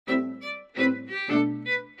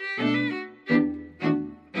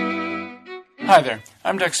Hi there,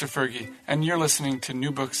 I'm Dexter Fergie, and you're listening to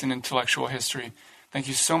New Books in Intellectual History. Thank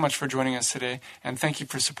you so much for joining us today, and thank you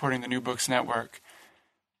for supporting the New Books Network.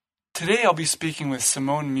 Today I'll be speaking with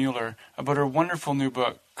Simone Mueller about her wonderful new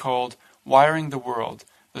book called Wiring the World,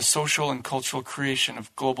 the Social and Cultural Creation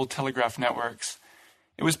of Global Telegraph Networks.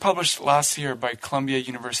 It was published last year by Columbia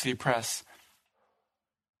University Press.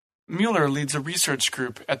 Mueller leads a research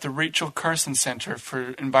group at the Rachel Carson Center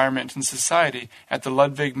for Environment and Society at the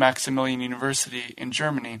Ludwig Maximilian University in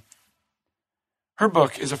Germany. Her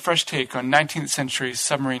book is a fresh take on 19th century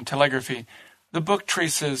submarine telegraphy. The book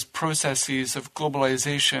traces processes of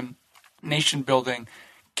globalization, nation-building,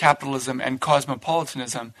 capitalism, and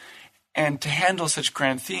cosmopolitanism. And to handle such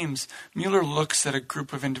grand themes, Mueller looks at a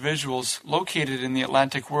group of individuals located in the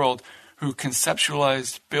Atlantic world who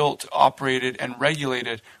conceptualized, built, operated, and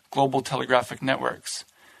regulated global telegraphic networks.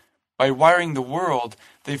 By wiring the world,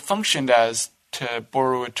 they functioned as, to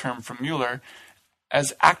borrow a term from Mueller,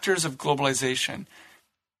 as actors of globalization.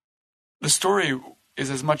 The story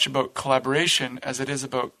is as much about collaboration as it is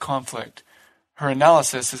about conflict. Her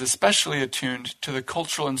analysis is especially attuned to the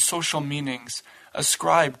cultural and social meanings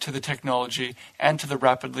ascribed to the technology and to the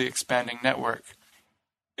rapidly expanding network.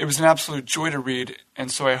 It was an absolute joy to read,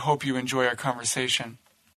 and so I hope you enjoy our conversation.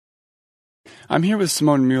 I'm here with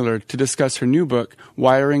Simone Mueller to discuss her new book,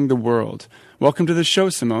 Wiring the World. Welcome to the show,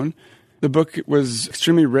 Simone. The book was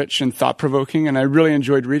extremely rich and thought-provoking, and I really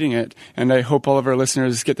enjoyed reading it, and I hope all of our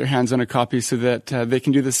listeners get their hands on a copy so that they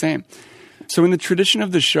can do the same. So in the tradition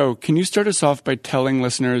of the show, can you start us off by telling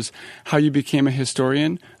listeners how you became a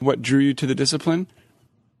historian, what drew you to the discipline?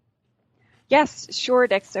 Yes, sure,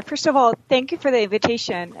 Dexter. First of all, thank you for the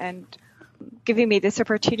invitation and giving me this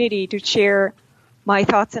opportunity to share my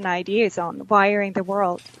thoughts and ideas on wiring the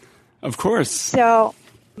world. Of course. So,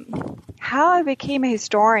 how I became a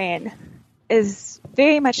historian is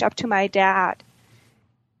very much up to my dad.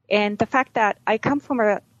 And the fact that I come from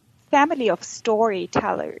a family of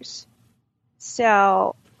storytellers.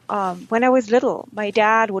 So, when I was little, my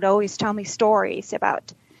dad would always tell me stories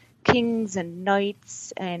about kings and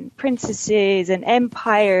knights and princesses and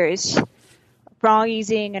empires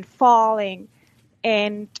rising and falling.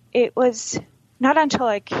 And it was not until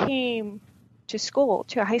I came to school,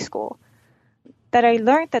 to high school, that I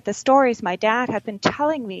learned that the stories my dad had been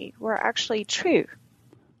telling me were actually true.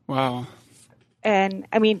 Wow. And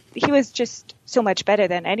I mean, he was just so much better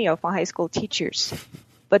than any of my high school teachers.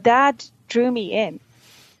 But that drew me in,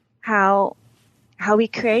 how we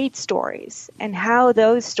create stories and how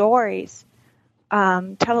those stories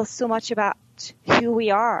tell us so much about who we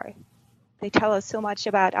are. They tell us so much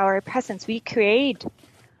about our presence. We create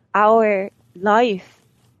our life,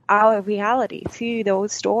 our reality through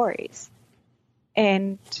those stories.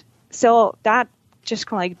 And so that just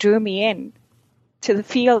kind of like drew me in to the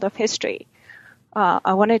field of history.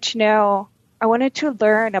 I wanted to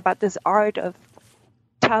learn about this art of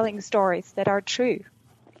telling stories that are true.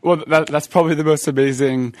 Well, that's probably the most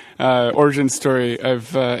amazing origin story I've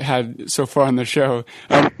had so far on the show.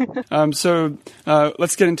 So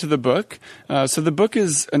let's get into the book. So the book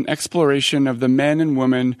is an exploration of the men and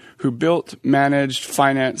women who built, managed,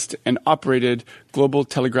 financed, and operated global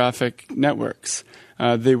telegraphic networks.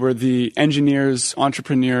 They were the engineers,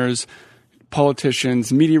 entrepreneurs,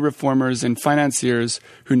 politicians, media reformers, and financiers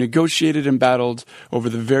who negotiated and battled over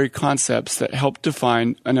the very concepts that helped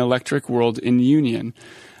define an electric world in union.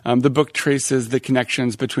 The book traces the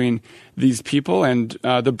connections between these people and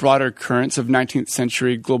the broader currents of 19th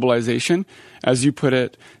century globalization. As you put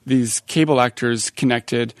it, these cable actors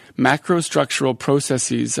connected macrostructural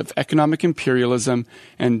processes of economic imperialism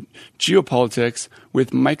and geopolitics with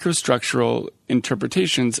microstructural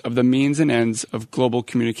interpretations of the means and ends of global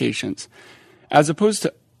communications. As opposed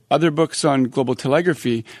to other books on global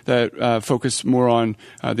telegraphy that focus more on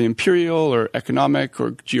the imperial or economic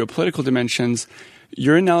or geopolitical dimensions,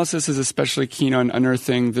 your analysis is especially keen on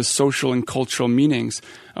unearthing the social and cultural meanings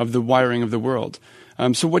of the wiring of the world.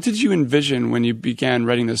 So what did you envision when you began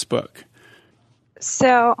writing this book?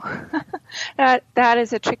 So that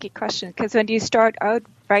is a tricky question, because when you start out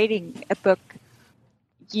writing a book,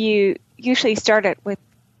 you usually start it with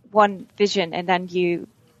one vision and then you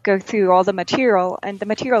go through all the material, and the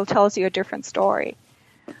material tells you a different story.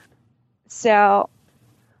 So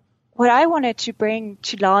what I wanted to bring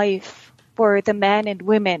to life were the men and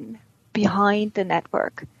women behind the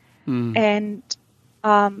network and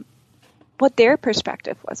what their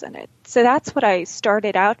perspective was in it. So that's what I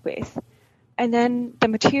started out with. And then the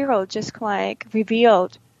material just like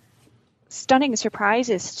revealed stunning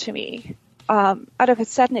surprises to me. Out of a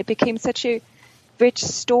sudden, it became such a rich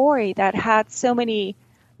story that had so many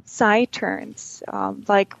side turns,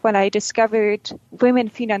 like when I discovered women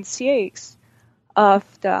financiers of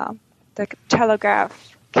the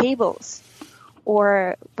telegraph cables,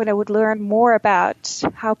 or when I would learn more about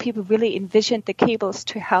how people really envisioned the cables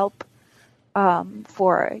to help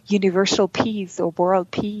for universal peace or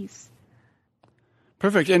world peace.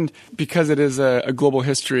 Perfect. And because it is a global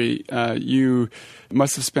history, you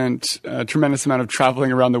must have spent a tremendous amount of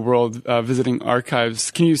traveling around the world visiting archives.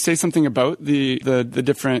 Can you say something about the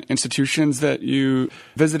different institutions that you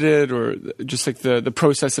visited, or just like the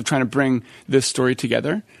process of trying to bring this story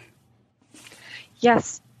together?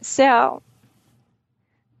 Yes. So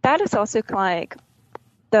that is also like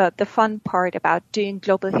the fun part about doing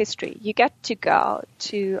global history. You get to go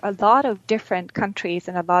to a lot of different countries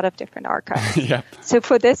and a lot of different archives. Yeah. So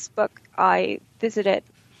for this book, I visited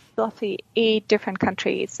roughly 8 different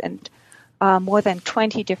countries and more than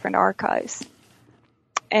 20 different archives.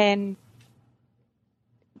 And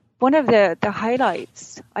one of the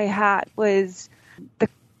highlights I had was the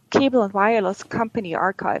Cable and Wireless Company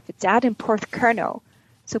archive. It's out in Porthcurno.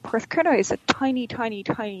 So Porthcurno is a tiny, tiny,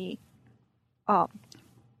 tiny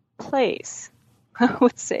place, I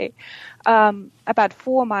would say, about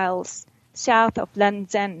 4 miles south of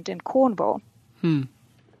Land's End in Cornwall. And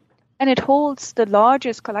it holds the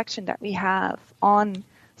largest collection that we have on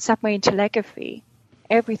submarine telegraphy,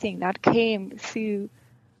 everything that came through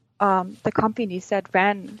the companies that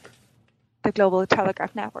ran the global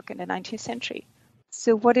telegraph network in the 19th century.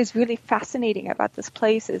 So what is really fascinating about this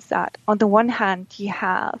place is that on the one hand, you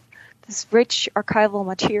have this rich archival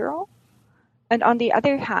material, and on the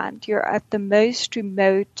other hand, you're at the most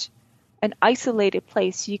remote and isolated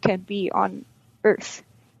place you can be on Earth.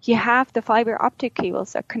 You have the fiber optic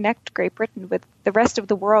cables that connect Great Britain with the rest of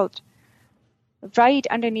the world right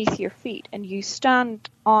underneath your feet, and you stand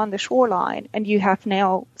on the shoreline and you have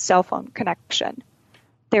now cell phone connection.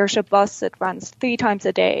 There's a bus that runs 3 times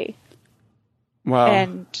a day. Wow.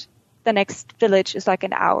 And the next village is like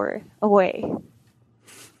an hour away.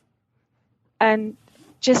 And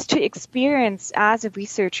just to experience as a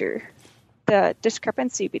researcher the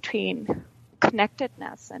discrepancy between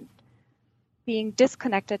connectedness and being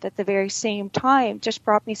disconnected at the very same time just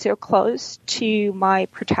brought me so close to my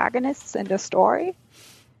protagonists in the story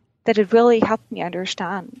that it really helped me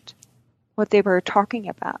understand what they were talking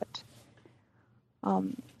about.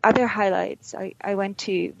 Other highlights, I went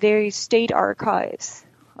to various state archives,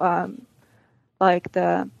 like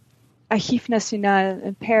the Archives Nationales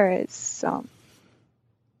in Paris.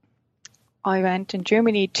 I went in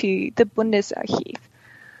Germany to the Bundesarchiv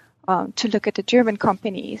to look at the German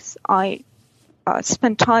companies. I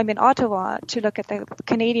spent time in Ottawa to look at the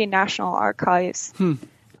Canadian National Archives.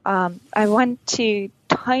 I went to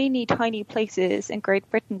tiny, tiny places in Great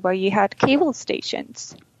Britain where you had cable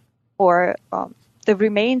stations or the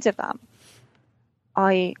remains of them.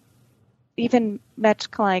 I even met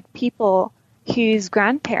like people whose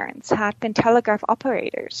grandparents had been telegraph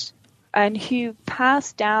operators and who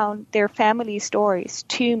passed down their family stories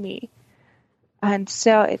to me. And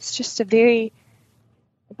so it's just a very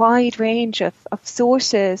wide range of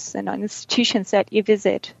sources and institutions that you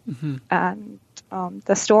visit, and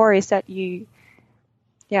the stories that you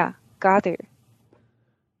gather.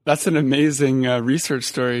 That's an amazing research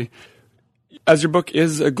story. As your book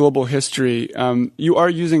is a global history, you are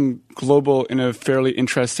using global in a fairly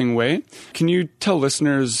interesting way. Can you tell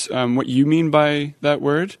listeners what you mean by that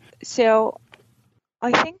word? So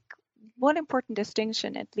I think one important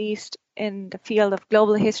distinction, at least in the field of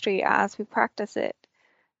global history as we practice it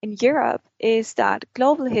in Europe, is that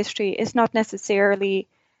global history is not necessarily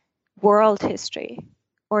world history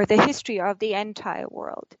or the history of the entire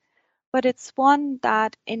world, but it's one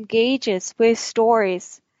that engages with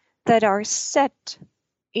stories that are set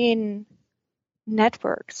in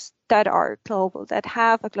networks that are global, that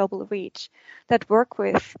have a global reach, that work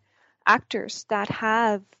with actors that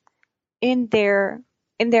have in their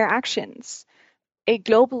actions a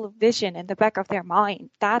global vision in the back of their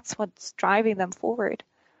mind. That's what's driving them forward.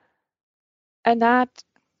 And that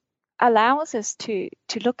allows us to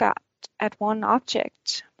look at one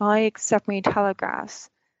object like submarine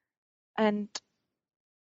telegraphs and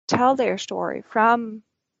tell their story from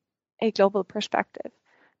a global perspective,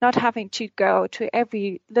 not having to go to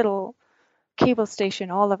every little cable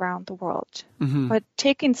station all around the world, but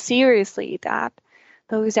taking seriously that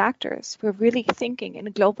those actors were really thinking in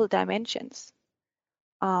global dimensions.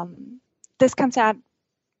 This comes out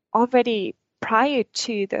already prior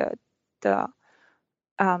to the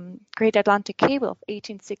Great Atlantic Cable of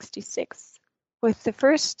 1866, with the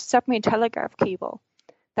first submarine telegraph cable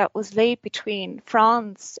that was laid between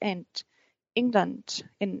France and England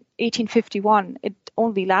in 1851, it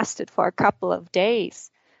only lasted for a couple of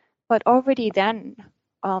days. But already then,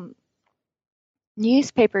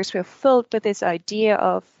 newspapers were filled with this idea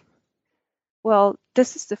of, well,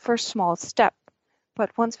 this is the first small step.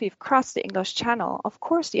 But once we've crossed the English Channel, of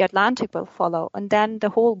course the Atlantic will follow, and then the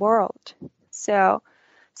whole world. So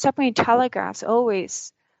submarine telegraphs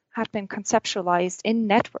always had been conceptualized in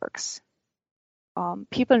networks.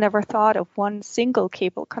 People never thought of one single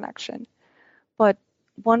cable connection, but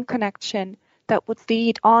one connection that would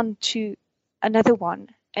lead on to another one,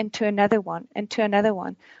 and to another one, and to another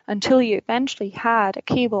one, until you eventually had a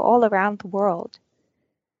cable all around the world.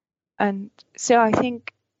 And so I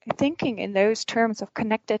think thinking in those terms of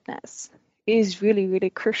connectedness is really, really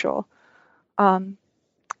crucial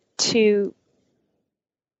to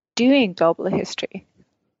doing global history.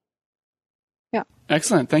 Yeah.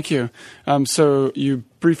 Excellent. Thank you. So you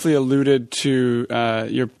briefly alluded to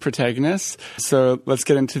your protagonist. So let's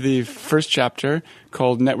get into the first chapter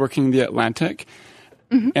called Networking the Atlantic.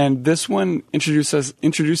 Mm-hmm. And this one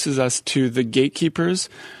introduces us to the gatekeepers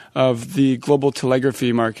of the global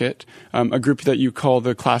telegraphy market, a group that you call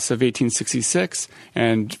the Class of 1866.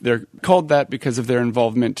 And they're called that because of their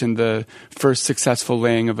involvement in the first successful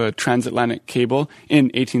laying of a transatlantic cable in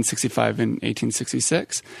 1865 and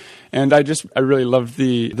 1866. And I really loved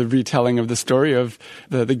the retelling of the story of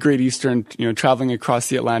the Great Eastern, traveling across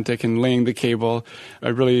the Atlantic and laying the cable. I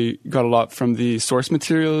really got a lot from the source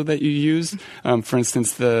material that you used. For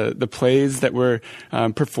instance, the plays that were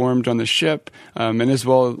performed on the ship, and as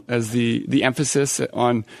well as the emphasis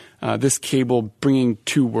on this cable bringing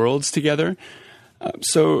two worlds together.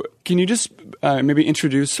 So can you just maybe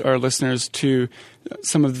introduce our listeners to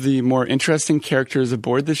some of the more interesting characters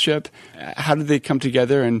aboard the ship? How did they come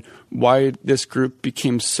together, and why this group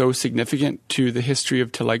became so significant to the history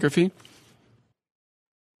of telegraphy?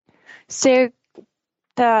 So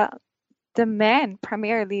the men,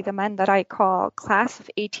 primarily the men that I call Class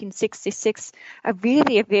of 1866, are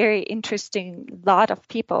really a very interesting lot of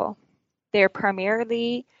people. They're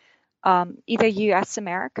primarily either U.S.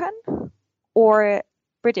 American or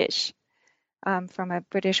British, from a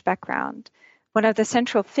British background. One of the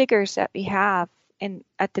central figures that we have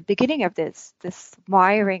at the beginning of this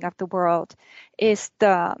wiring of the world is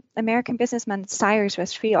the American businessman Cyrus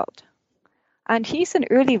Westfield. And he's an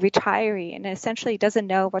early retiree and essentially doesn't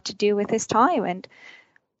know what to do with his time. And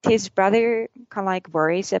his brother kind of like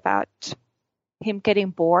worries about him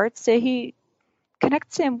getting bored. So he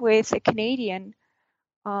connects him with a Canadian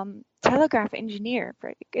telegraph engineer,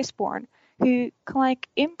 Frederick Gisborne, who kind of like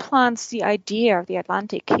implants the idea of the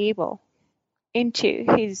Atlantic cable into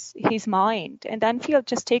his mind, and then Field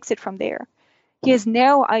just takes it from there. He has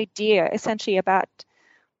no idea essentially about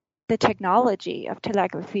the technology of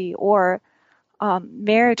telegraphy or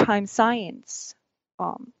maritime science,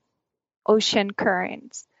 ocean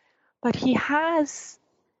currents, but he has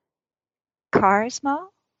charisma,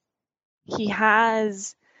 he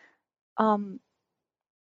has the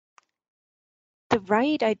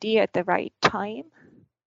right idea at the right time,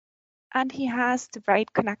 and he has the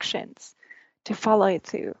right connections to follow it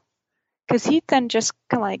through. Because he then just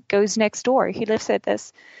kind of like goes next door. He lives at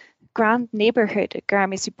this grand neighborhood at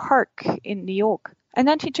Gramercy Park in New York. And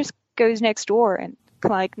then he just goes next door and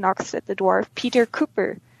kind of like knocks at the door of Peter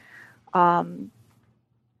Cooper,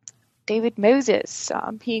 David Moses.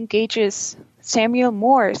 He engages Samuel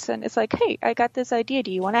Morse, and it's like, hey, I got this idea.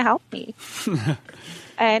 Do you want to help me?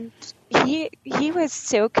 And he was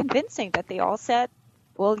so convincing that they all said,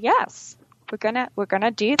 well, yes, we're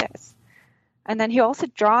gonna do this. And then he also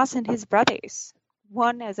draws in his brothers,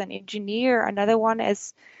 one as an engineer, another one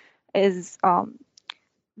as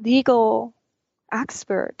legal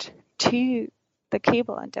expert to the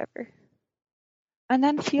cable endeavor. And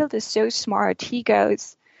then Field is so smart. He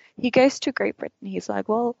goes to Great Britain. He's like,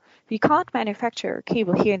 well, we can't manufacture a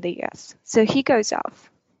cable here in the US. So he goes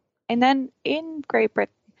off. And then in Great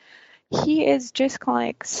Britain, he is just kind of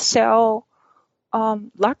like so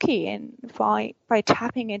lucky and by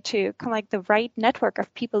tapping into kind of like the right network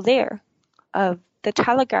of people there, of the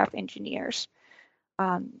telegraph engineers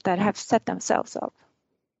that have set themselves up.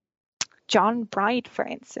 John Bright, for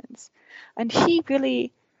instance, and he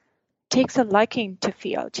really takes a liking to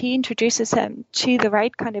Field. He introduces him to the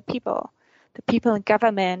right kind of people, the people in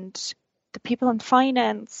government, the people in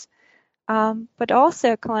finance, but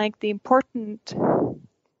also kind of like the important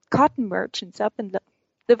cotton merchants up in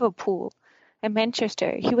Liverpool and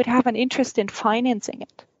Manchester. He would have an interest in financing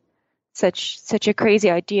it. Such a crazy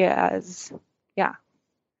idea as,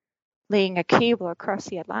 laying a cable across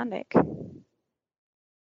the Atlantic.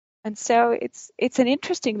 And so it's an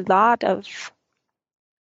interesting lot of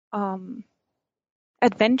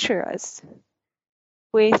adventurous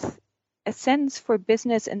with a sense for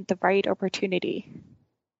business and the right opportunity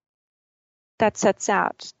that sets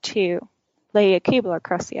out to lay a cable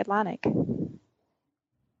across the Atlantic.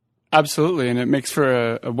 Absolutely, and it makes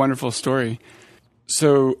for a wonderful story.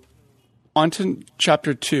 So, on to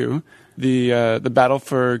chapter 2, the battle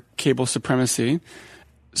for cable supremacy.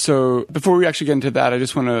 So before we actually get into that, I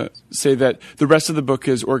just want to say that the rest of the book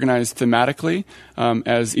is organized thematically,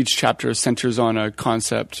 as each chapter centers on a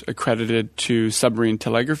concept accredited to submarine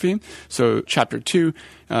telegraphy. So chapter 2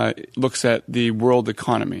 looks at the world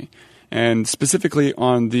economy, and specifically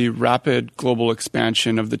on the rapid global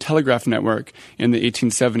expansion of the telegraph network in the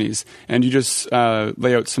 1870s. And you just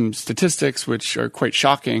lay out some statistics which are quite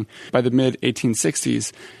shocking. By the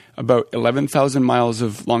mid-1860s, about 11,000 miles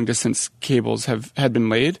of long-distance cables had been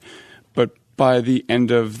laid, but by the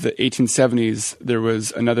end of the 1870s, there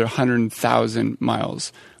was another 100,000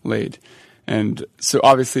 miles laid. And so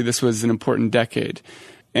obviously this was an important decade.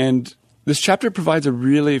 And this chapter provides a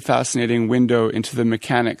really fascinating window into the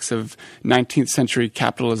mechanics of 19th century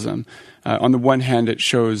capitalism. On the one hand, it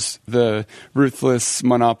shows the ruthless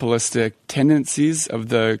monopolistic tendencies of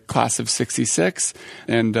the class of 66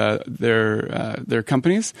 and their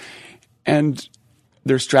companies, and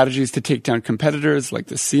their strategies to take down competitors like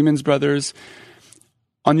the Siemens brothers.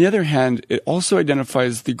 On the other hand, it also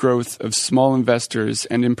identifies the growth of small investors,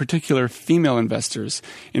 and in particular female investors,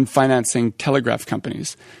 in financing telegraph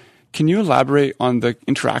companies. Can you elaborate on the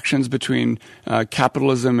interactions between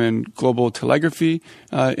capitalism and global telegraphy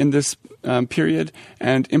in this period,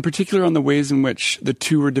 and in particular on the ways in which the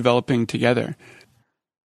two were developing together?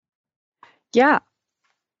 Yeah,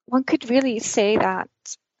 one could really say that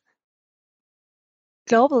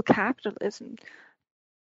global capitalism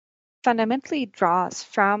fundamentally draws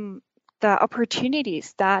from the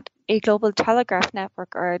opportunities that a global telegraph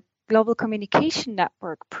network or a global communication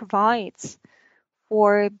network provides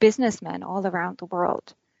for businessmen all around the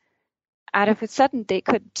world. Out of a sudden, they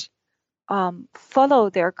could follow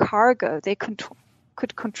their cargo. They could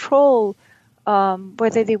control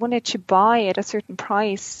whether they wanted to buy at a certain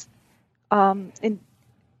price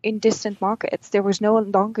in distant markets. There was no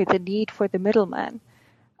longer the need for the middleman.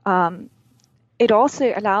 It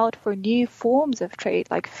also allowed for new forms of trade,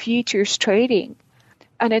 like futures trading,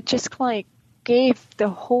 and it just gave the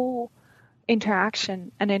whole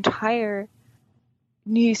interaction an entire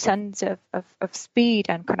new sense of speed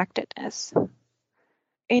and connectedness.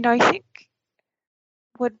 And I think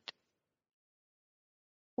what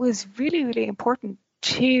was really, really important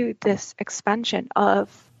to this expansion of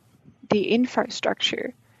the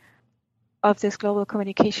infrastructure of this global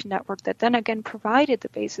communication network that then again provided the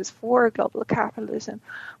basis for global capitalism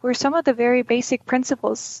were some of the very basic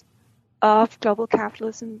principles of global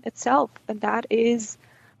capitalism itself, and that is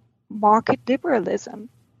market liberalism,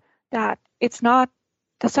 that it's not,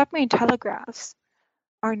 the submarine telegraphs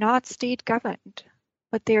are not state governed,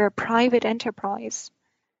 but they're a private enterprise.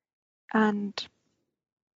 And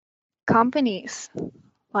companies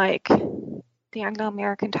like the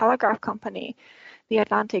Anglo-American Telegraph Company, the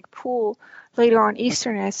Atlantic Pool, later on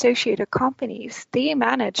Eastern and Associated Companies, they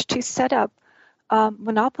managed to set up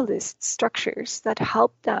monopolist structures that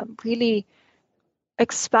helped them really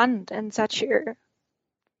expand in such a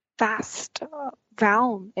vast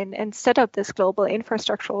realm and set up this global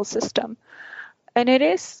infrastructural system. And it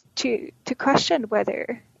is to question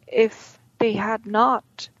whether, if they had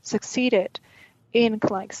not succeeded in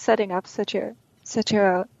setting up such a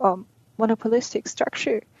monopolistic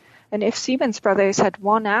structure, and if Siemens Brothers had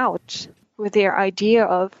won out with their idea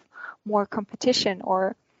of more competition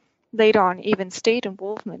or later on even state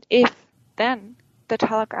involvement, if then the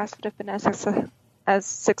telegraphs would have been as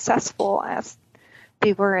successful as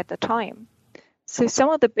they were at the time. So some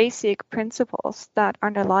of the basic principles that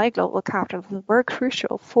underlie global capitalism were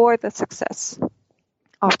crucial for the success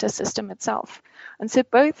of the system itself. And so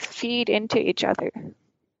both feed into each other.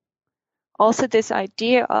 Also, this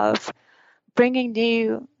idea of bringing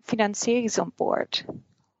new financiers on board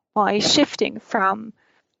by shifting from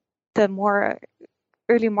the more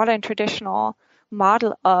early modern traditional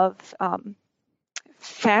model of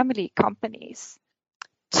family companies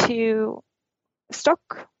to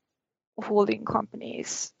stock holding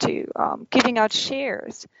companies, to giving out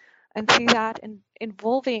shares, and through that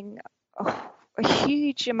involving a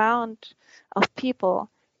huge amount of people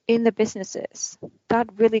in the businesses. That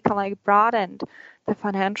really broadened the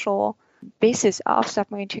financial basis of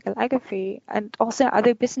submarine telegraphy and also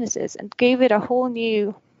other businesses, and gave it a whole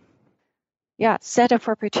new set of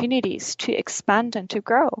opportunities to expand and to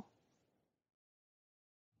grow.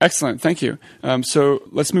 Excellent. Thank you. So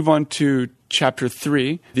let's move on to Chapter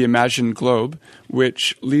 3, The Imagined Globe,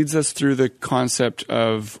 which leads us through the concept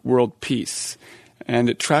of world peace. And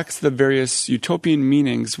it tracks the various utopian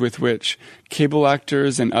meanings with which cable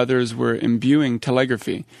actors and others were imbuing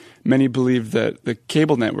telegraphy. Many believed that the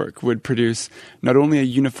cable network would produce not only a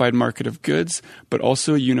unified market of goods, but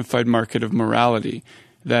also a unified market of morality,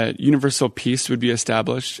 that universal peace would be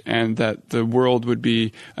established, and that the world would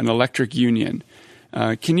be an electric union.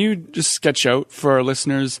 Can you just sketch out for our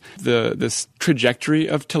listeners this trajectory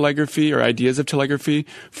of telegraphy or ideas of telegraphy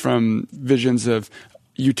from visions of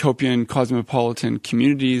utopian cosmopolitan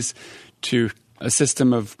communities to a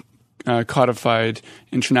system of codified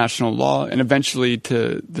international law and eventually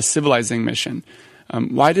to the civilizing mission?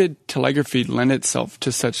 Why did telegraphy lend itself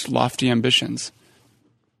to such lofty ambitions?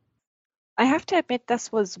 I have to admit this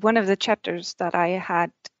was one of the chapters that I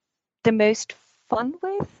had the most fun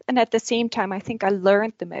with, and at the same time I think I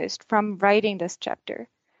learned the most from writing this chapter,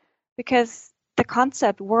 because the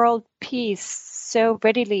concept world peace so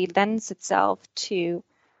readily lends itself to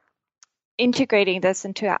integrating this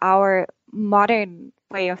into our modern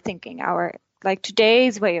way of thinking, our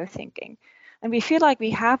today's way of thinking. And we feel like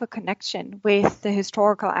we have a connection with the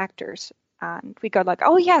historical actors, and we go like,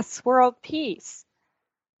 oh yes, world peace.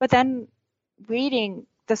 But then reading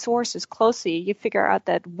the sources closely, you figure out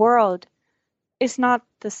that world is not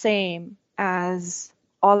the same as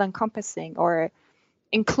all-encompassing or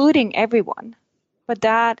including everyone, but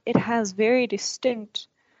that it has very distinct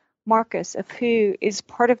markers of who is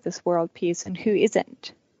part of this world peace and who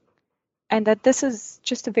isn't. And that this is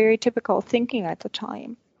just a very typical thinking at the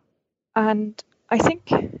time. And I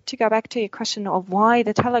think, to go back to your question of why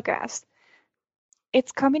the telegraphs,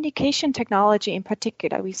 it's communication technology in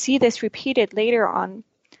particular. We see this repeated later on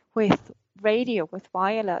with radio, with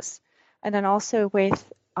wireless, and then also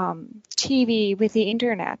with TV, with the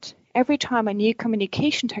internet. Every time a new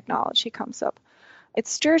communication technology comes up, it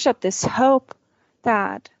stirs up this hope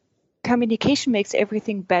that communication makes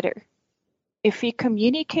everything better. If we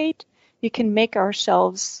communicate, we can make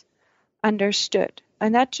ourselves understood.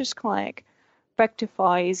 And that just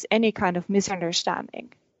rectifies any kind of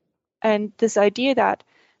misunderstanding. And this idea that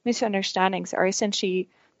misunderstandings are essentially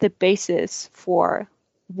the basis for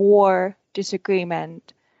war,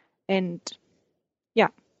 disagreement, and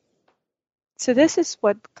so this is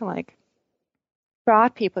what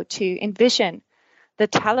brought people to envision the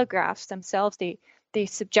telegraphs themselves. They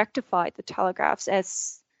subjectified the telegraphs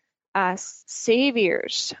as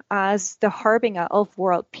saviors, as the harbinger of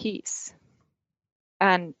world peace.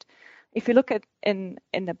 And if you look at in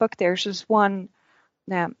the book, there's just one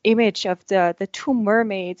image of the two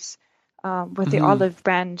mermaids with the olive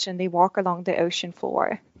branch, and they walk along the ocean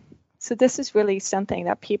floor. So this is really something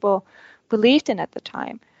that people believed in at the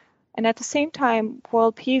time. And at the same time,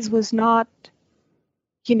 world peace was not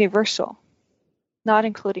universal, not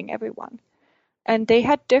including everyone. And they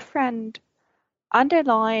had different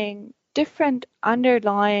underlying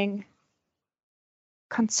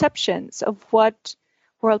conceptions of what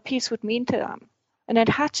world peace would mean to them. And it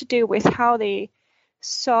had to do with how they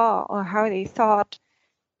saw or how they thought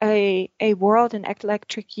a world and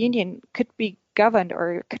electric union could be governed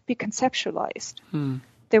or could be conceptualized.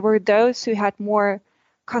 There were those who had more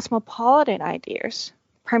cosmopolitan ideas,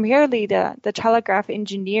 primarily the telegraph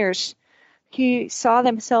engineers, who saw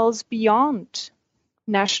themselves beyond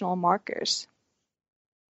national markers,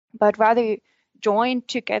 but rather joined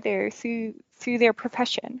together through their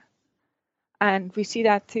profession. And we see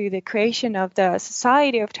that through the creation of the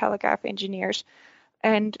Society of Telegraph Engineers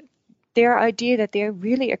and their idea that they're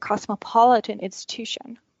really a cosmopolitan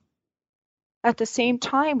institution. At the same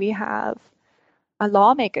time, we have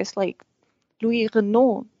lawmakers like Louis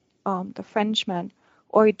Renault, the Frenchman,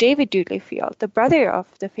 or David Dudley-Field, the brother of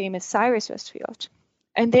the famous Cyrus Westfield.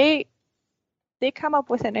 And they come up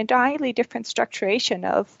with an entirely different structuration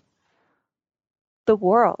of the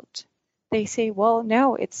world. They say, well,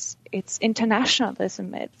 no, it's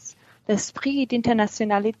internationalism, it's l'esprit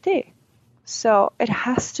d'internationalité. So it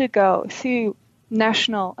has to go through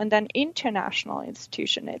national and then international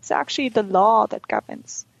institution. It's actually the law that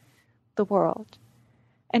governs the world.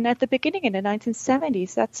 And at the beginning in the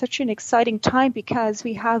 1970s, that's such an exciting time because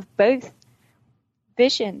we have both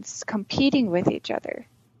visions competing with each other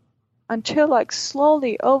until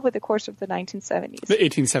slowly over the course of the 1970s. The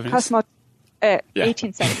 1870s.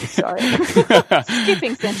 1870s, sorry.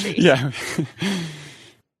 Skipping centuries. Yeah.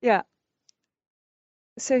 Yeah.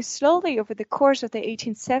 So slowly over the course of the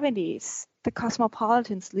 1870s, the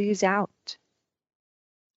cosmopolitans lose out.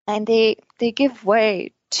 And they give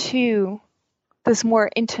way to this more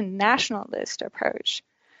internationalist approach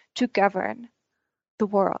to govern the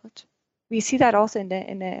world. We see that also in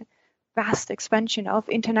the vast expansion of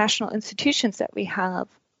international institutions that we have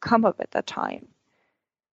come up at that time.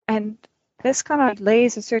 And this kind of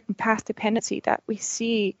lays a certain path dependency that we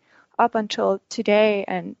see up until today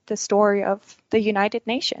and the story of the United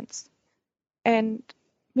Nations. And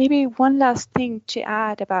maybe one last thing to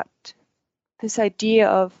add about this idea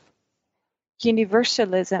of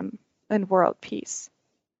universalism and world peace.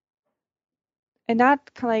 And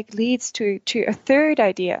that kind of like leads to a third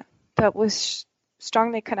idea that was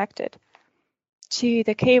strongly connected to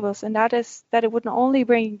the cables, and that is that it wouldn't only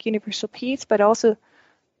bring universal peace, but also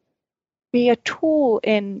be a tool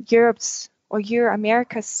in Europe's or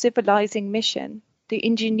Euro-America's civilizing mission. The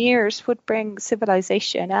engineers would bring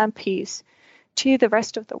civilization and peace to the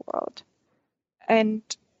rest of the world. And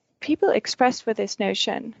people expressed with this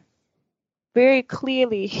notion very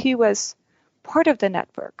clearly who was part of the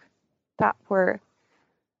network. That were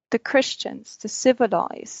the Christians, the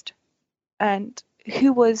civilized, and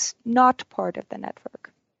who was not part of the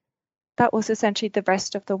network. That was essentially the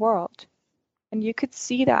rest of the world. And you could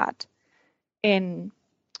see that in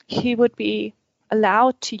who would be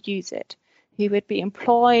allowed to use it, who would be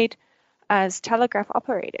employed as telegraph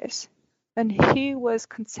operators, and who was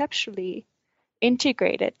conceptually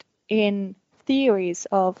integrated in theories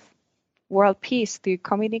of world peace through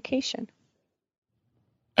communication.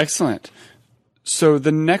 Excellent. So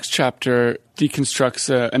the next chapter deconstructs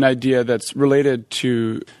an idea that's related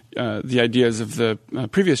to the ideas of the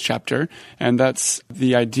previous chapter, and that's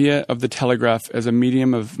the idea of the telegraph as a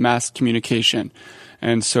medium of mass communication.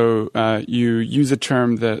 And so you use a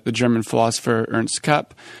term that the German philosopher Ernst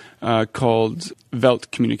Kapp called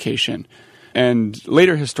Weltkommunikation. And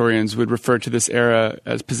later historians would refer to this era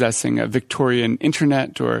as possessing a Victorian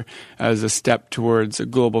internet or as a step towards a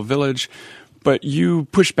global village. But you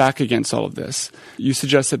push back against all of this. You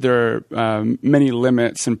suggest that there are many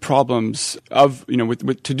limits and problems of,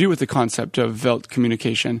 to do with the concept of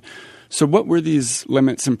Weltkommunikation. So what were these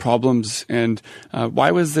limits and problems, and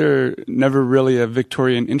why was there never really a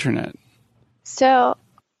Victorian internet? So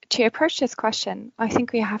to approach this question, I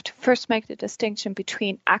think we have to first make the distinction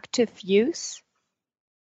between active use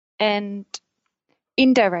and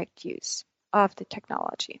indirect use of the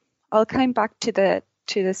technology. I'll come back to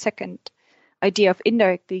the second idea of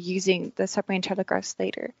indirectly using the submarine telegraphs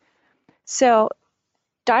later. So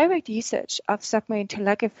direct usage of submarine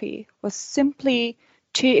telegraphy was simply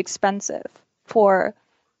too expensive for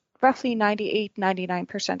roughly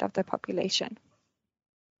 99% of the population.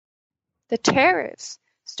 The tariffs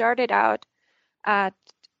started out at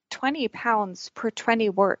 £20 per 20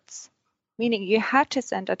 words, meaning you had to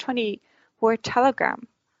send a 20-word telegram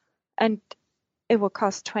and it would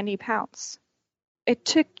cost £20. It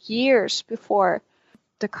took years before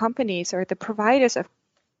the companies or the providers of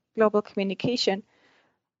global communication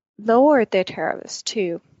lowered their tariffs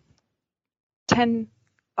to £10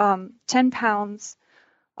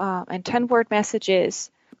 and 10-word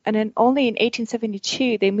messages. And then only in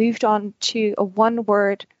 1872, they moved on to a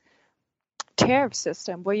one-word tariff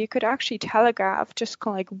system where you could actually telegraph just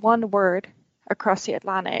kind of like one word across the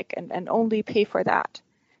Atlantic and only pay for that.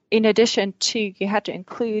 In addition to, you had to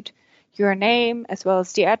include your name as well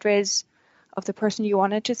as the address of the person you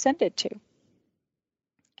wanted to send it to.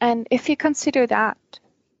 And if you consider that,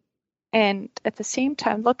 and at the same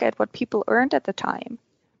time look at what people earned at the time,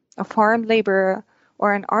 a farm laborer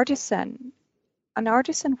or an artisan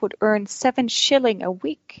would earn 7 shilling a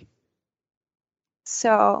week.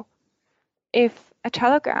 So if a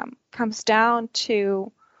telegram comes down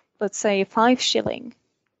to, let's say, 5 shilling,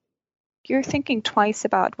 you're thinking twice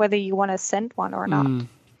about whether you want to send one or not.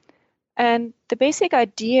 And the basic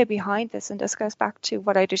idea behind this, and this goes back to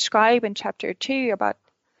what I describe in chapter 2 about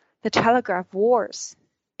the telegraph wars,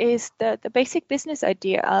 is the basic business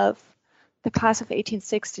idea of the class of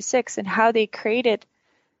 1866 and how they created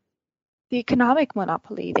the economic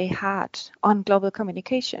monopoly they had on global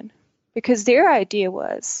communication. Because their idea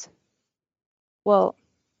was, well,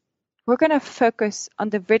 we're going to focus on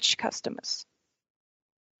the rich customers.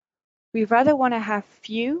 We rather want to have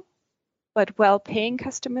few but well-paying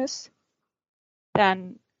customers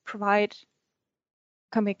than provide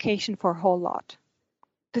communication for a whole lot.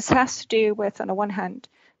 This has to do with, on the one hand,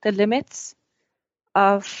 the limits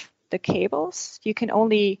of the cables. You can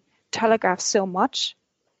only telegraph so much.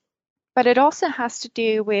 But it also has to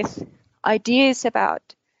do with ideas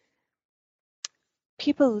about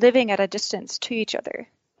people living at a distance to each other.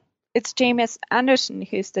 It's James Anderson,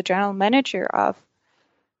 who's the general manager of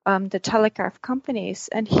the telegraph companies,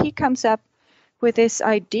 and he comes up with this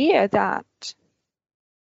idea that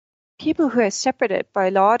people who are separated by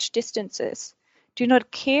large distances do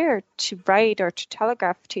not care to write or to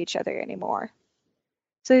telegraph to each other anymore.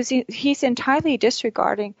 So he's entirely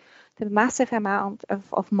disregarding the massive amount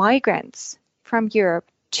of migrants from Europe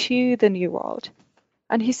to the New World.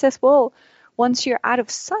 And he says, well, once you're out of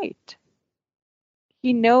sight,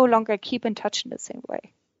 you no longer keep in touch in the same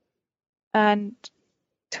way. And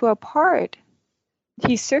to a part,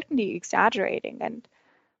 he's certainly exaggerating, and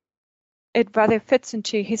it rather fits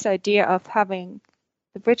into his idea of having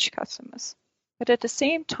the rich customers. But at the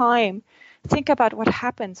same time, think about what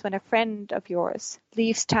happens when a friend of yours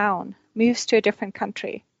leaves town, moves to a different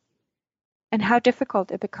country, and how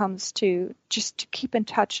difficult it becomes to keep in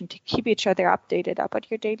touch and to keep each other updated about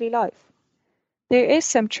your daily life. There is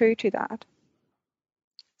some truth to that.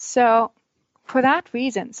 So for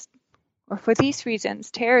these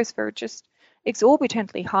reasons, tariffs were just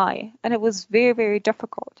exorbitantly high, and it was very, very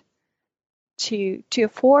difficult to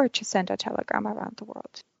afford to send a telegram around the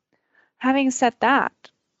world. Having said that,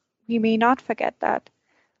 we may not forget that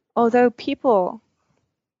although people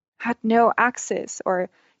had no access, or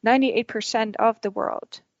 98% of the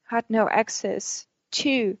world had no access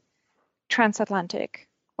to transatlantic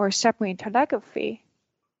or submarine telegraphy,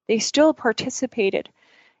 they still participated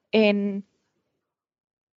in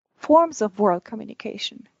forms of world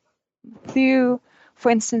communication through,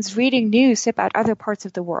 for instance, reading news about other parts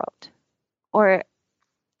of the world, or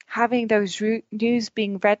having those news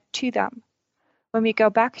being read to them. When we go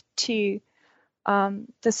back to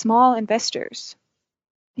the small investors,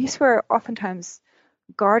 these were oftentimes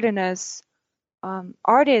gardeners,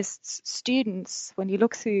 artists, students. When you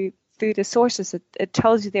look through the sources, it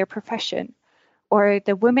tells you their profession, or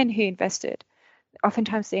the women who invested.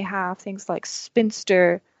 Oftentimes they have things like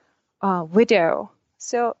spinster, widow.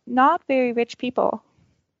 So not very rich people,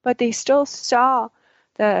 but they still saw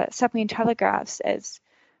the submarine telegraphs as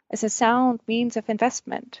a sound means of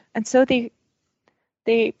investment. And so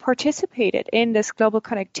they participated in this global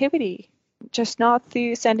connectivity, just not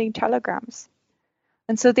through sending telegrams.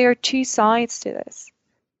 And so there are two sides to this.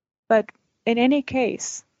 But in any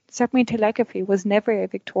case, submarine telegraphy was never a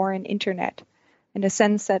Victorian internet, in the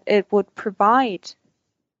sense that it would provide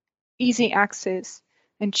easy access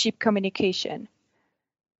and cheap communication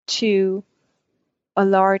to a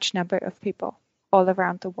large number of people all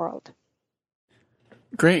around the world.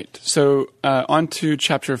 Great. So on to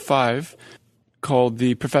Chapter 5, called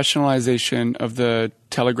The Professionalization of the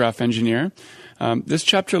Telegraph Engineer. This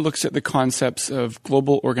chapter looks at the concepts of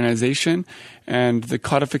global organization and the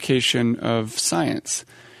codification of science.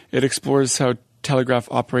 It explores how telegraph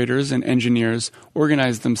operators and engineers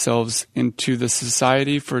organize themselves into the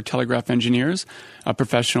Society for Telegraph Engineers, a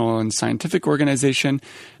professional and scientific organization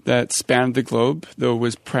that spanned the globe, though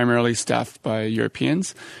was primarily staffed by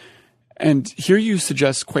Europeans. And here you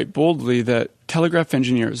suggest quite boldly that telegraph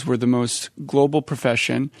engineers were the most global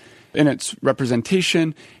profession in its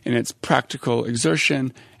representation, in its practical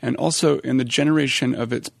exertion, and also in the generation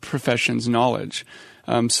of its profession's knowledge.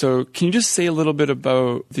 So can you just say a little bit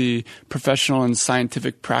about the professional and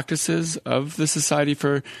scientific practices of the Society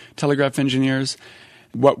for Telegraph Engineers?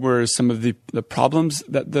 What were some of the problems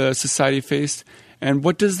that the society faced? And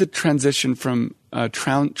what does the transition from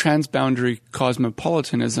transboundary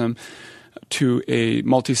cosmopolitanism to a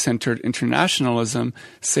multi-centered internationalism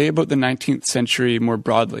say about the 19th century more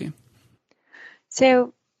broadly?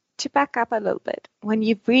 So to back up a little bit, when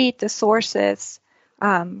you read the sources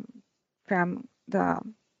from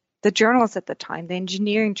the journals at the time, the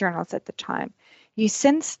engineering journals at the time, you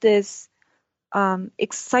sense this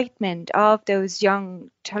excitement of those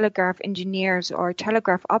young telegraph engineers or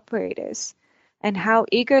telegraph operators, and how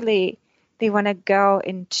eagerly they want to go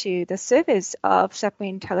into the service of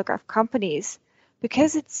submarine telegraph companies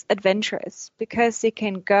because it's adventurous, because they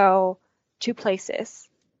can go to places.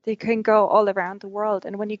 They can go all around the world.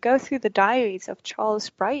 And when you go through the diaries of Charles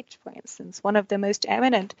Bright, for instance, one of the most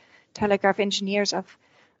eminent telegraph engineers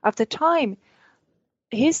of the time,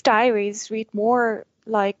 his diaries read more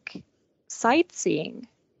like sightseeing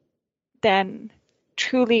than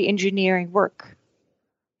truly engineering work.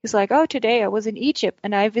 He's like, oh, today I was in Egypt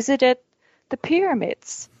and I visited the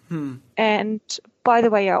pyramids. And by the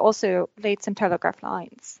way, I also laid some telegraph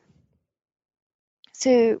lines.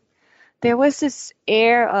 So there was this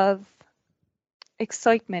air of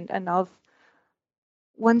excitement, and of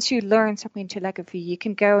once you learn submarine telegraphy, you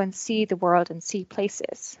can go and see the world and see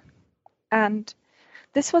places. And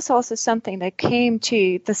this was also something that came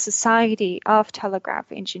to the Society of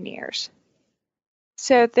Telegraph Engineers.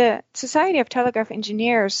 So the Society of Telegraph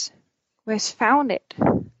Engineers was founded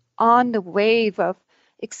on the wave of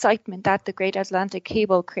excitement that the Great Atlantic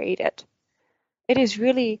Cable created. It is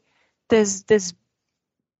really this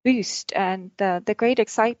boost and the great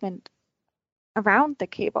excitement around the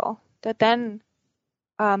cable that then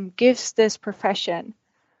gives this profession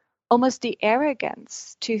almost the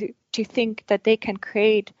arrogance to think that they can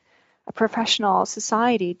create a professional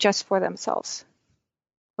society just for themselves.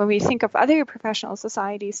 When we think of other professional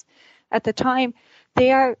societies at the time,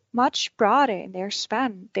 they are much broader in their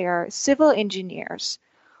span. They are civil engineers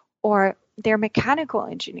or they're mechanical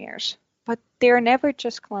engineers, but they're never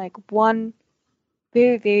just like one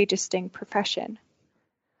very, very distinct profession.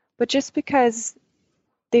 But just because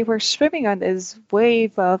they were swimming on this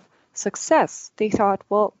wave of success, they thought,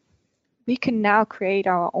 well, we can now create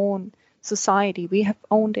our own society. We have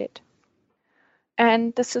owned it.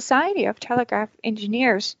 And the Society of Telegraph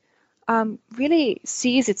Engineers really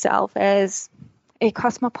sees itself as a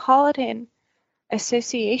cosmopolitan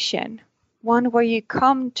association, one where you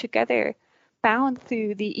come together bound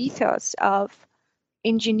through the ethos of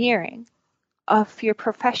engineering, of your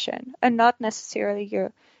profession, and not necessarily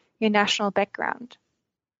your national background.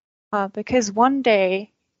 Because one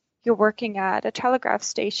day you're working at a telegraph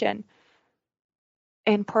station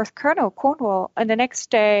in Porthcurno, Cornwall, and the next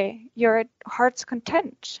day you're at Heart's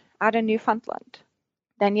Content out in Newfoundland.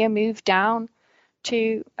 Then you move down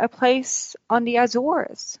to a place on the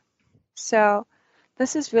Azores. So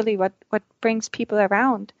this is really what brings people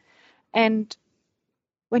around. And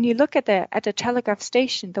when you look at the telegraph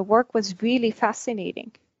station, the work was really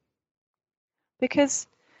fascinating because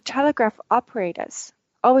telegraph operators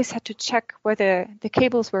always had to check whether the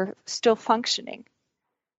cables were still functioning.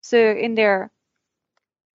 So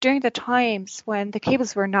during the times when the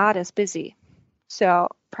cables were not as busy, so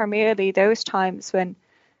primarily those times when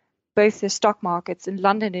both the stock markets in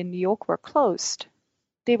London and New York were closed,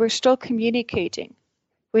 they were still communicating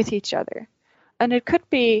with each other. And it could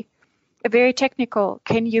be a very technical,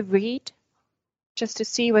 can you read, just to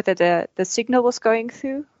see whether the signal was going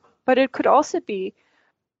through? But it could also be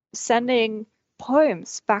sending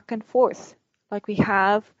poems back and forth, like we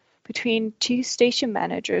have between two station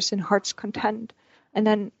managers in Heart's Content. And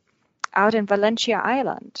then out in Valentia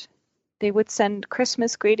Island, they would send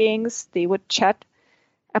Christmas greetings, they would chat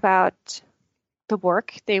about the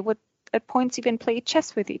work, they would at points even play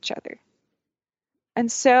chess with each other. And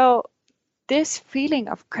so this feeling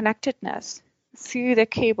of connectedness through the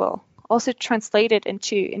cable also translated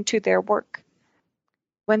into their work.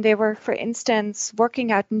 When they were, for instance,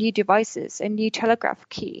 working out new devices, a new telegraph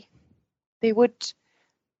key, they would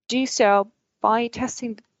do so by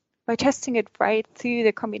testing it right through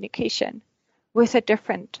the communication with a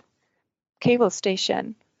different cable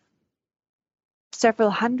station,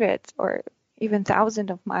 several hundred or even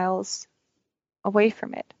thousands of miles away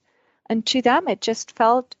from it. And to them, it just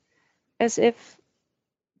felt as if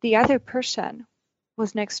the other person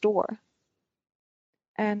was next door.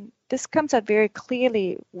 And this comes out very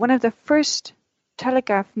clearly. One of the first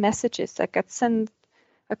telegraph messages that got sent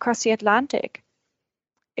across the Atlantic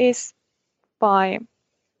is by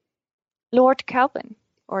Lord Kelvin,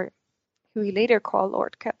 or who we later call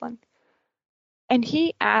Lord Kelvin. And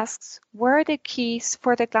he asks, where are the keys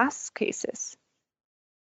for the glass cases?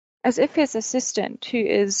 As if his assistant, who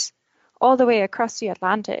is all the way across the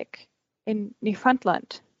Atlantic in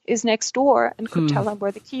Newfoundland, is next door and could tell him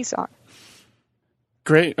where the keys are.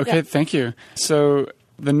 Great. Okay, Thank you. So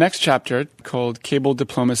the next chapter, called Cable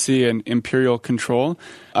Diplomacy and Imperial Control,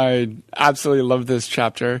 I absolutely love this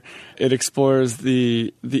chapter. It explores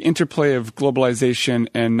the interplay of globalization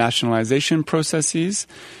and nationalization processes.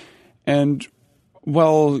 And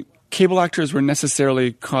while cable actors were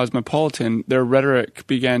necessarily cosmopolitan, their rhetoric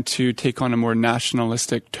began to take on a more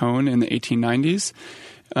nationalistic tone in the 1890s.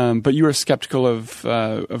 But you were skeptical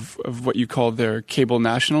of what you call their cable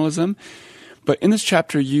nationalism. But in this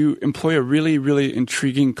chapter, you employ a really, really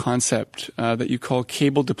intriguing concept that you call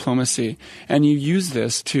cable diplomacy, and you use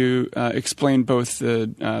this to explain both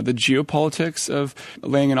the geopolitics of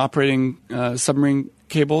laying and operating submarine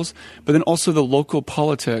cables, but then also the local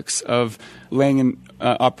politics of laying and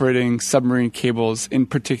operating submarine cables in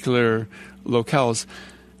particular locales.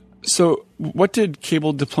 So, what did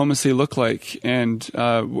cable diplomacy look like, and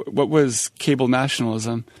what was cable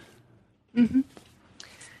nationalism? Mm-hmm.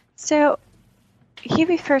 So, here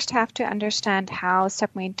we first have to understand how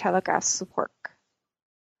submarine telegraphs work.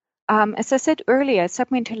 As I said earlier,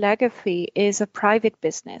 submarine telegraphy is a private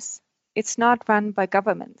business. It's not run by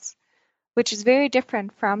governments, which is very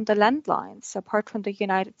different from the landlines. Apart from the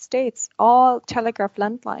United States, all telegraph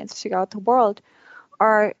landlines throughout the world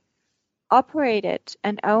are operated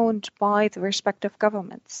and owned by the respective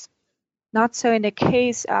governments. Not so in the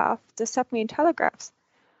case of the submarine telegraphs.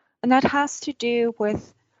 And that has to do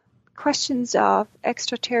with questions of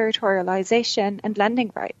extraterritorialization and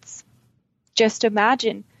landing rights. Just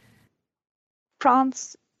imagine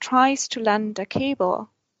France tries to land a cable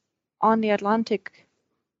on the Atlantic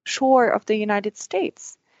shore of the United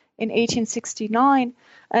States in 1869,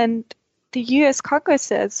 and the US Congress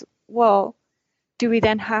says, well, do we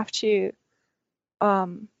then have to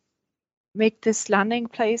make this landing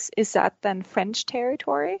place? Is that then French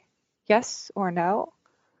territory? Yes or no?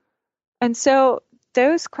 And so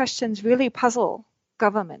those questions really puzzle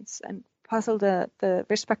governments and puzzle the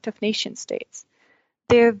respective nation states.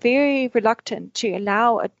 They're very reluctant to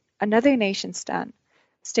allow another nation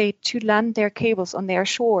state to land their cables on their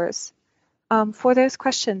shores for those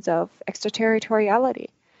questions of extraterritoriality.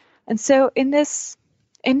 And so in this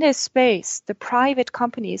space, the private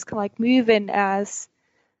companies can move in as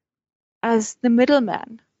the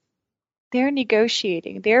middleman. They're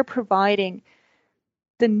negotiating, they're providing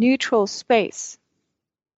the neutral space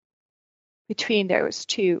between those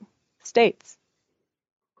two states.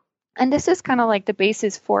 And this is kind of the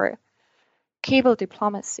basis for cable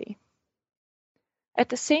diplomacy. At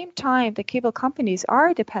the same time, the cable companies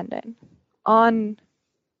are dependent on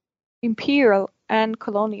imperial and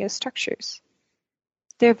colonial structures.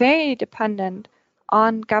 They're very dependent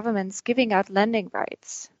on governments giving out landing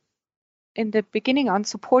rights. In the beginning, on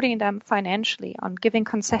supporting them financially, on giving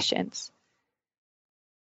concessions.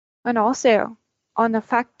 And also on the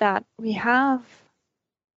fact that we have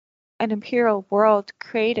an imperial world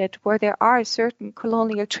created where there are certain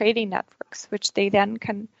colonial trading networks, which they then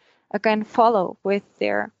can again follow with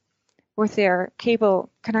their cable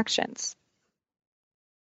connections.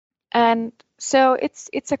 And so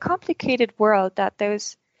it's a complicated world that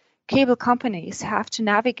those cable companies have to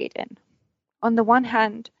navigate in. On the one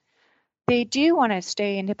hand, they do want to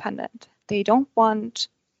stay independent. They don't want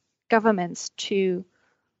governments to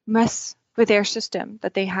mess with their system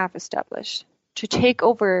that they have established, to take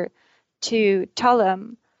over, to tell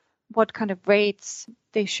them what kind of rates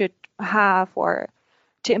they should have or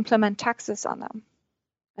to implement taxes on them.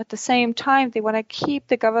 At the same time, they want to keep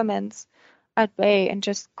the governments at bay and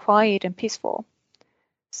just quiet and peaceful.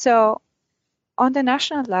 So on the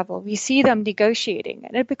national level, we see them negotiating,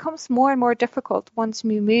 and it becomes more and more difficult once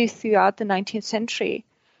we move throughout the 19th century.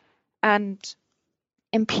 And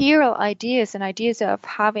imperial ideas and ideas of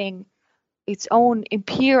having its own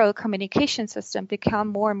imperial communication system become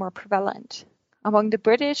more and more prevalent. Among the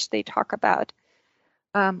British, they talk about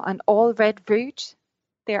an all-red route.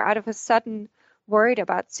 They're out of a sudden worried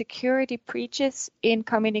about security breaches in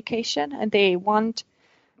communication, and they want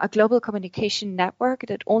a global communication network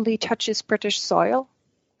that only touches British soil.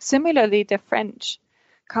 Similarly, the French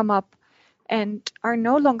come up and are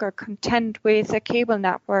no longer content with a cable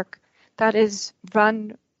network that is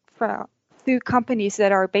run through companies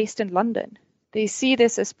that are based in London. They see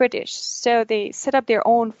this as British, so they set up their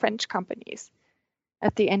own French companies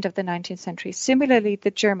at the end of the 19th century. Similarly,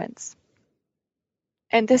 the Germans.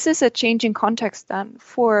 And this is a changing context then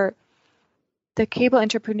for the cable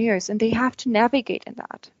entrepreneurs, and they have to navigate in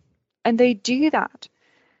that. And they do that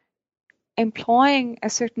employing a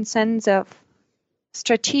certain sense of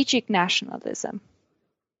strategic nationalism.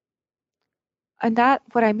 And that,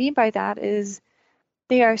 what I mean by that is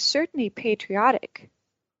they are certainly patriotic,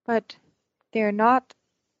 but they're not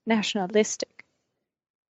nationalistic.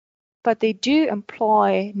 But they do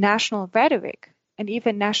employ national rhetoric and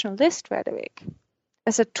even nationalist rhetoric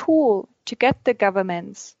as a tool to get the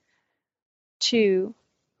governments to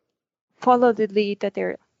follow the lead that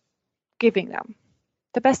they're giving them.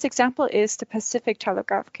 The best example is the Pacific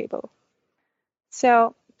Telegraph Cable.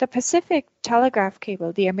 So the Pacific Telegraph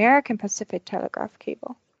Cable, the American Pacific Telegraph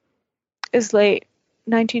Cable, is late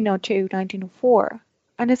 1902, 1904.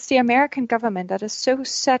 And it's the American government that is so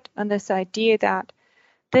set on this idea that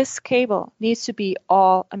this cable needs to be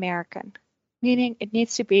all American, meaning it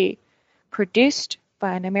needs to be produced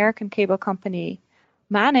by an American cable company,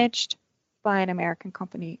 managed by an American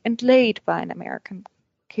company, and laid by an American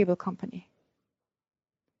cable company.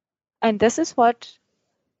 And this is what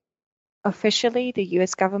officially the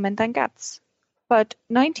US government then gets. But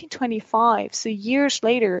 1925, so years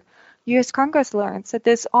later, US Congress learns that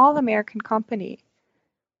this all-American company,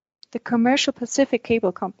 the Commercial Pacific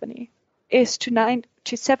Cable Company, is to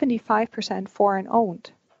 75% foreign owned.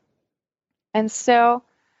 And so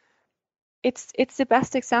it's the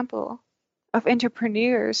best example of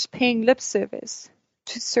entrepreneurs paying lip service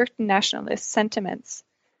to certain nationalist sentiments,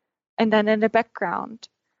 and then in the background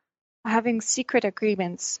having secret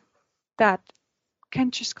agreements that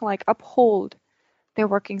can just uphold their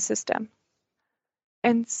working system.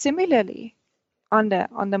 And similarly, on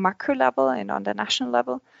the macro level and on the national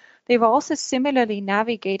level, they were also similarly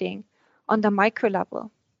navigating on the micro level.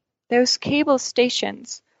 Those cable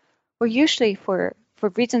stations were usually for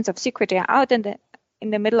reasons of security out in the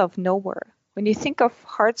middle of nowhere. When you think of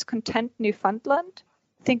Heart's Content, Newfoundland,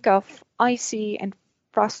 think of icy and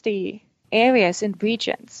frosty areas and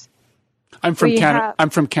regions. I'm from Canada. I'm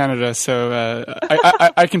from Canada, so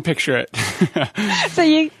I can picture it. So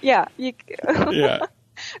yeah.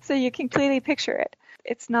 So you can clearly picture it.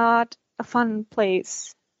 It's not a fun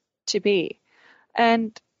place to be,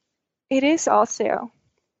 and it is also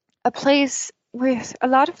a place with a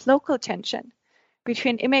lot of local tension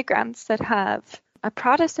between immigrants that have a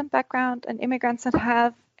Protestant background and immigrants that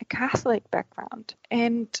have a Catholic background.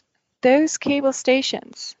 And those cable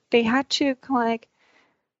stations, they had to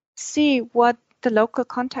see what the local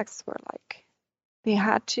contexts were like. They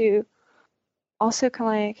had to also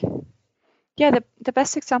the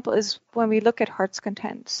best example is when we look at Heart's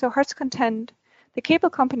Content. So Heart's Content, the cable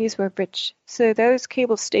companies were rich. So those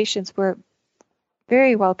cable stations were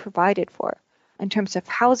very well provided for in terms of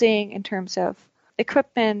housing, in terms of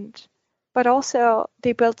equipment, but also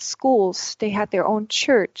they built schools. They had their own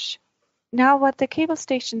church. Now what the cable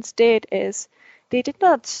stations did is they did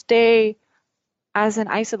not stay as an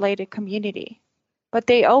isolated community, but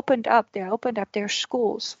they opened up their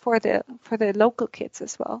schools for the local kids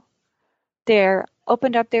as well. They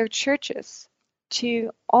opened up their churches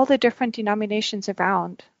to all the different denominations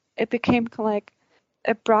around. It became like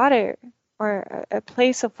a broader or a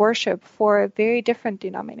place of worship for very different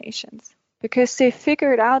denominations, because they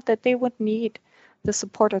figured out that they would need the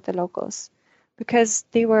support of the locals, because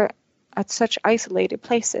they were at such isolated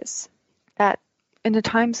places that in the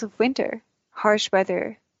times of winter, harsh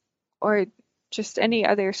weather, or just any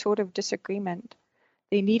other sort of disagreement,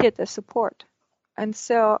 they needed the support. And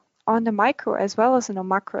so on the micro as well as on a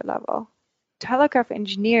macro level, telegraph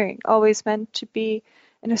engineering always meant to be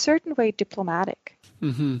in a certain way diplomatic.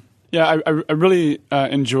 Mm-hmm. Yeah, I really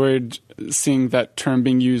enjoyed seeing that term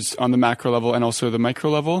being used on the macro level and also the micro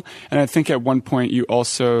level. And I think at one point you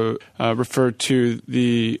also referred to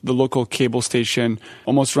the local cable station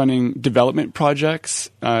almost running development projects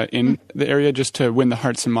in the area just to win the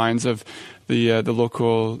hearts and minds of the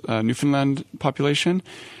local Newfoundland population.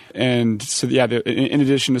 And so, in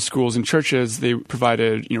addition to schools and churches, they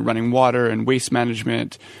provided, running water and waste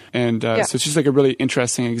management. And so it's just like a really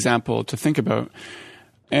interesting example to think about.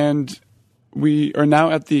 And we are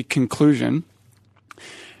now at the conclusion.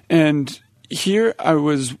 And here I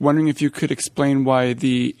was wondering if you could explain why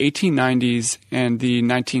the 1890s and the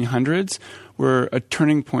 1900s were a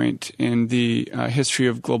turning point in the history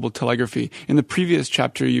of global telegraphy. In the previous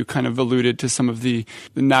chapter, you kind of alluded to some of the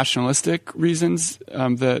nationalistic reasons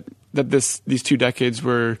that these 2 decades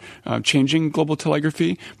were changing global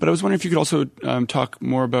telegraphy. But I was wondering if you could also talk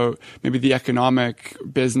more about maybe the economic,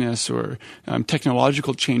 business, or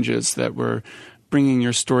technological changes that were bringing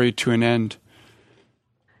your story to an end.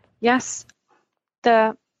 Yes.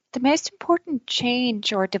 The most important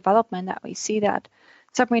change or development that we see that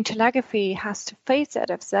submarine telegraphy has to face out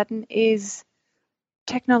of sudden is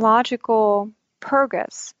technological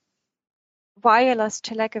progress. Wireless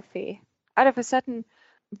telegraphy. Out of a sudden,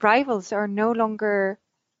 rivals are no longer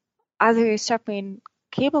other submarine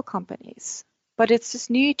cable companies, but it's this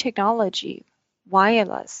new technology,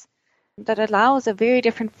 wireless, that allows a very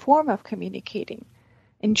different form of communicating.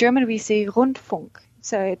 In German, we say Rundfunk.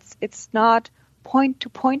 So it's not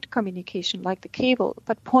point-to-point communication like the cable,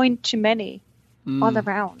 but point-to-many all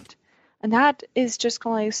around. And that is just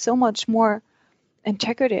so much more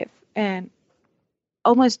integrative and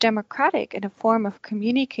almost democratic in a form of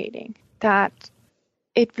communicating that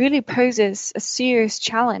it really poses a serious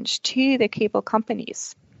challenge to the cable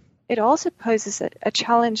companies. It also poses a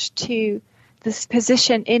challenge to this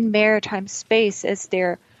position in maritime space as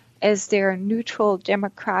their neutral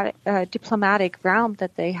diplomatic realm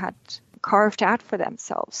that they had carved out for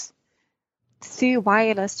themselves. Through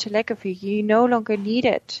wireless telegraphy, you no longer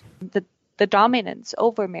needed the dominance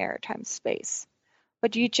over maritime space,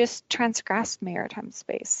 but you just transgressed maritime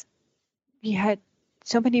space. You had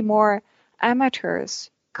so many more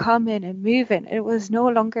amateurs come in and move in. It was no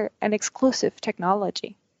longer an exclusive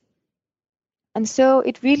technology. And so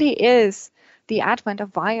it really is the advent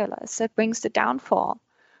of wireless that brings the downfall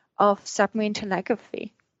of submarine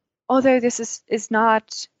telegraphy. Although this is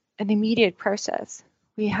not an immediate process.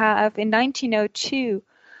 We have in 1902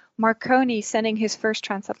 Marconi sending his first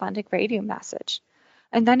transatlantic radio message.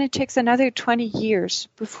 And then it takes another 20 years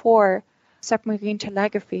before submarine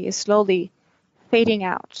telegraphy is slowly fading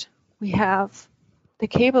out. We have the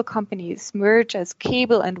cable companies merge as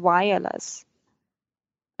cable and wireless.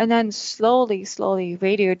 And then slowly,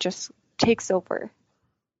 radio just takes over.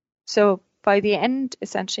 So by the end,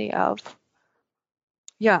 essentially, of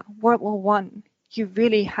World War I, you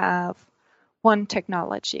really have one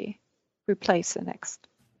technology replace the next.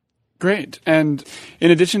 Great. And in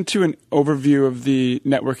addition to an overview of the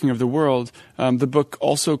networking of the world, the book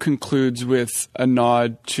also concludes with a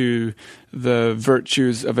nod to the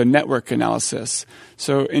virtues of a network analysis.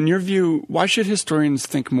 So in your view, why should historians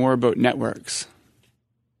think more about networks?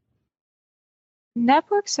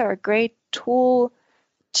 Networks are a great tool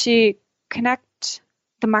to connect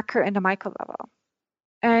the macro and the micro level.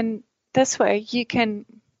 And this way you can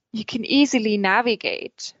easily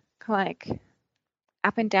navigate like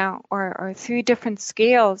up and down or through different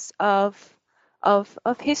scales of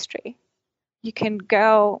history. You can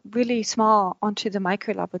go really small onto the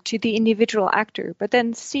micro level to the individual actor, but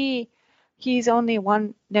then see he's only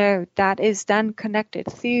one node that is then connected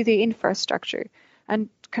through the infrastructure and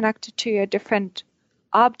connected to a different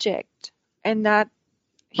object, and that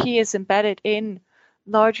he is embedded in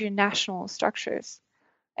larger national structures.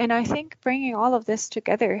 And I think bringing all of this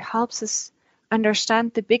together helps us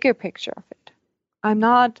understand the bigger picture of it. I'm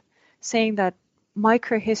not saying that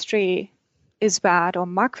microhistory is bad or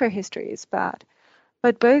macrohistory is bad,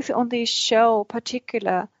 but both only show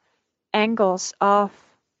particular angles of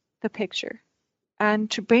the picture. And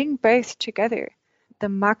to bring both together, the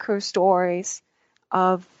macro stories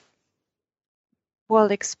of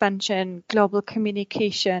world expansion, global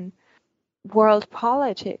communication, world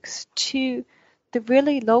politics, to the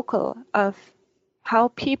really local of how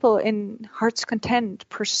people in Heart's Content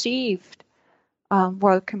perceived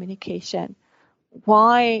world communication,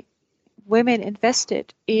 why women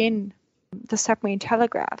invested in the submarine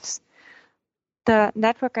telegraphs. The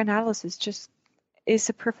network analysis just is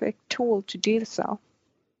a perfect tool to do so.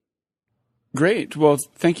 Great. Well,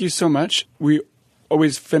 thank you so much. We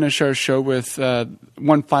always finish our show with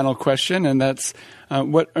one final question, and that's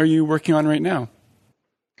what are you working on right now?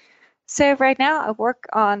 So right now I work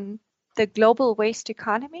on the global waste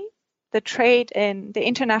economy, the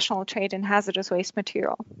international trade in hazardous waste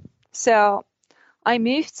material. So I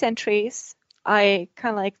moved centuries. I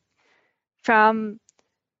kind of like from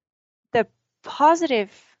the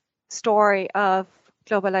positive story of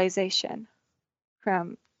globalization,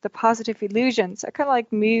 from the positive illusions, I kind of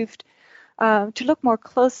like moved to look more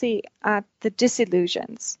closely at the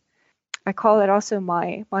disillusions. I call it also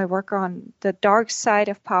my work on the dark side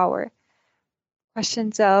of power.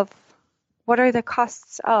 Questions of what are the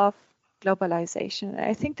costs of globalization?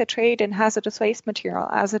 I think the trade in hazardous waste material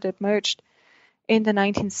as it emerged in the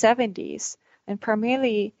 1970s and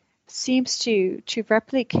primarily seems to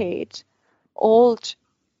replicate old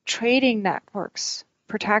trading networks.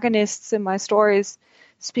 Protagonists in my stories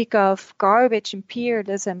speak of garbage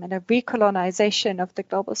imperialism and a recolonization of the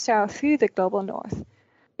global south through the global north.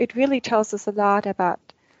 It really tells us a lot about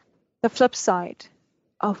the flip side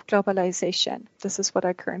of globalization. This is what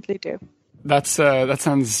I currently do. That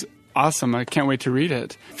sounds awesome. I can't wait to read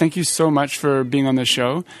it. Thank you so much for being on the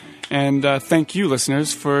show. And thank you,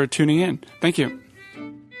 listeners, for tuning in. Thank you.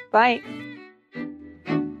 Bye.